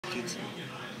kids.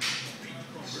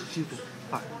 Stupid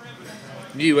fuck.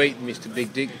 You eat, Mr.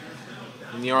 Big Dick.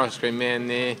 And the ice cream man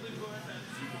there.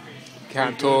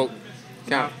 Can't talk.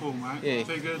 Can't. Mouthful, mate. Yeah.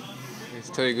 Too good. It's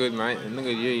too good, mate. And look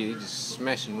at you, you're just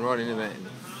smashing right into that. And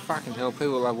fucking hell,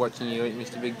 people love watching you eat,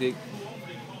 Mr. Big Dick.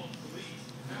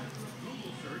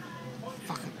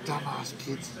 Fucking dumbass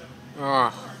kids.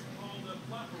 Oh.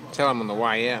 Tell them on the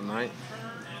way out, mate.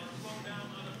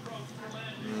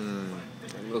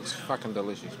 It looks fucking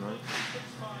delicious, mate.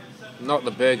 Not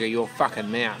the burger, your fucking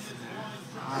mouth.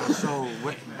 Oh, it's all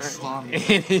wet and slimy.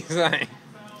 Exactly.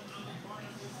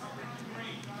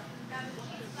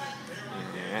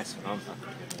 Yeah, that's what I'm fucking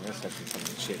doing. Let's have some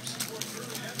fucking chips.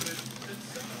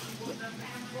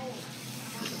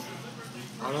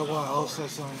 I know why I'll say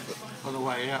something on the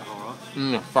way out,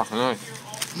 alright? Fucking oath.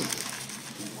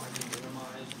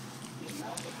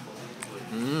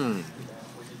 Mmm.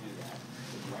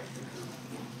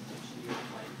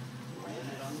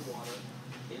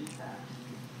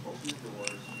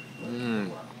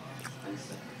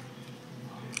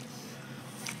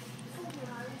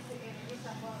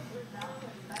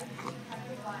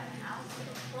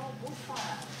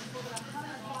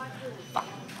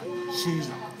 She's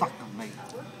a fucking meat.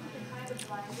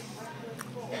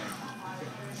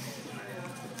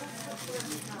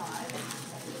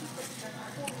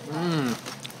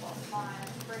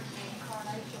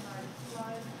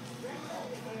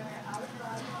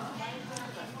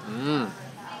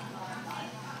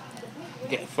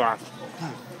 Get fucked.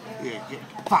 Yeah, get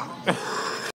fucked.